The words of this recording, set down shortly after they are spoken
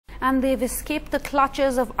and they've escaped the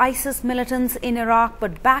clutches of ISIS militants in Iraq.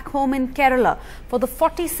 But back home in Kerala, for the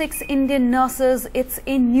 46 Indian nurses, it's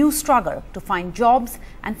a new struggle to find jobs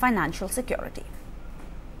and financial security.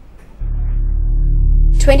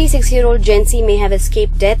 26-year-old Jensy may have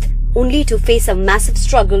escaped death only to face a massive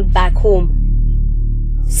struggle back home.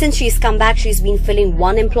 Since she's come back, she's been filling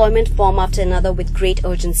one employment form after another with great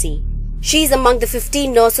urgency. She's among the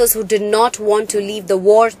 15 nurses who did not want to leave the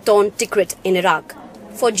war-torn Tikrit in Iraq.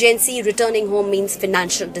 For Jensy, returning home means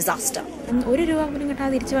financial disaster.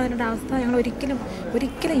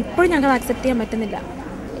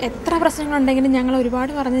 എത്ര പ്രശ്നങ്ങളുണ്ടെങ്കിലും ഞങ്ങൾ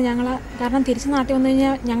ഒരുപാട് പറഞ്ഞ് കാരണം തിരിച്ച് നാട്ടിൽ വന്നു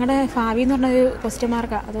കഴിഞ്ഞാൽ ഞങ്ങളുടെ ഭാവി എന്ന് പറഞ്ഞൊരു ക്വസ്റ്റ്യൻ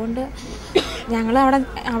മാർക്കാണ്. അതുകൊണ്ട് ഞങ്ങൾ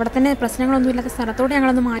അവിടെ തന്നെ പ്രശ്നങ്ങളൊന്നും ഇല്ലാത്ത സ്ഥലത്തോടെ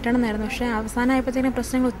ഞങ്ങളൊന്ന് മാറ്റണമെന്നായിരുന്നു. പക്ഷേ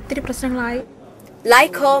അവസാനമായപ്പോഴത്തേക്കും ഒത്തിരി പ്രശ്നങ്ങളായി.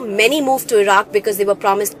 Like her, many moved to Iraq because they were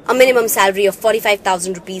promised a minimum salary of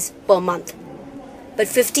 45,000 rupees per month. But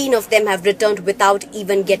 15 of them have returned without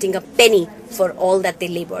even getting a penny for all that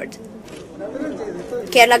they labored.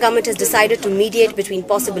 Kerala government has decided to mediate between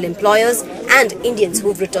possible employers and Indians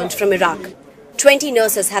who've returned from Iraq. 20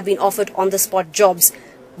 nurses have been offered on-the-spot jobs,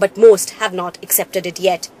 but most have not accepted it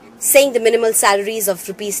yet, saying the minimal salaries of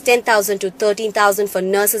rupees 10,000 to 13,000 for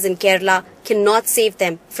nurses in Kerala cannot save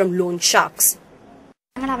them from loan sharks.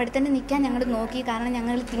 ഞങ്ങൾ അവിടെ തന്നെ നിൽക്കാൻ ഞങ്ങൾ നോക്കി. കാരണം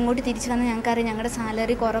ഞങ്ങൾ ഇങ്ങോട്ട് തിരിച്ചു വന്ന് ഞങ്ങൾക്കറിയാം ഞങ്ങളുടെ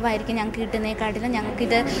സാലറി കുറവായിരിക്കും, ഞങ്ങൾക്ക് കിട്ടുന്നതിനെക്കാട്ടിലും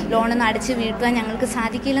ഞങ്ങൾക്കിത് ലോണൊന്നും അടച്ച് വീട്ടുവാൻ ഞങ്ങൾക്ക്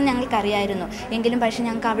സാധിക്കില്ലെന്ന് ഞങ്ങൾക്കറിയായിരുന്നു. എങ്കിലും പക്ഷേ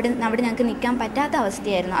ഞങ്ങൾക്ക് അവിടെ ഞങ്ങൾക്ക് നിൽക്കാൻ പറ്റാത്ത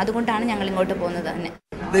അവസ്ഥയായിരുന്നു. അതുകൊണ്ടാണ് ഞങ്ങൾ ഇങ്ങോട്ട് പോകുന്നത് തന്നെ.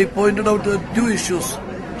 They pointed out two issues: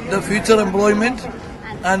 the future employment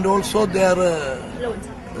and also their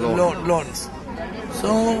loans. So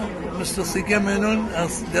Mr. C.K. Menon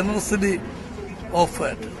has generously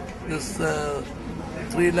offered this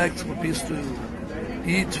 3 lakhs rupees to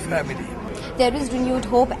each family. There is renewed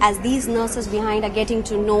hope as these nurses behind are getting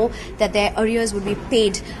to know that their arrears would be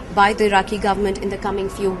paid by the Iraqi government in the coming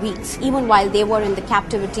few weeks. Even while they were in the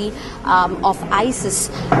captivity of ISIS,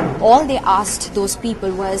 all they asked those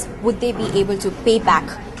people was would they be able to pay back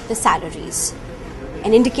the salaries.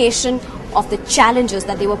 An indication of the challenges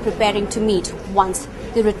that they were preparing to meet once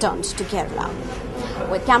they returned to Kerala.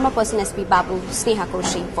 With camera person SP Babu, Sneha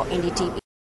Koshi for NDTV.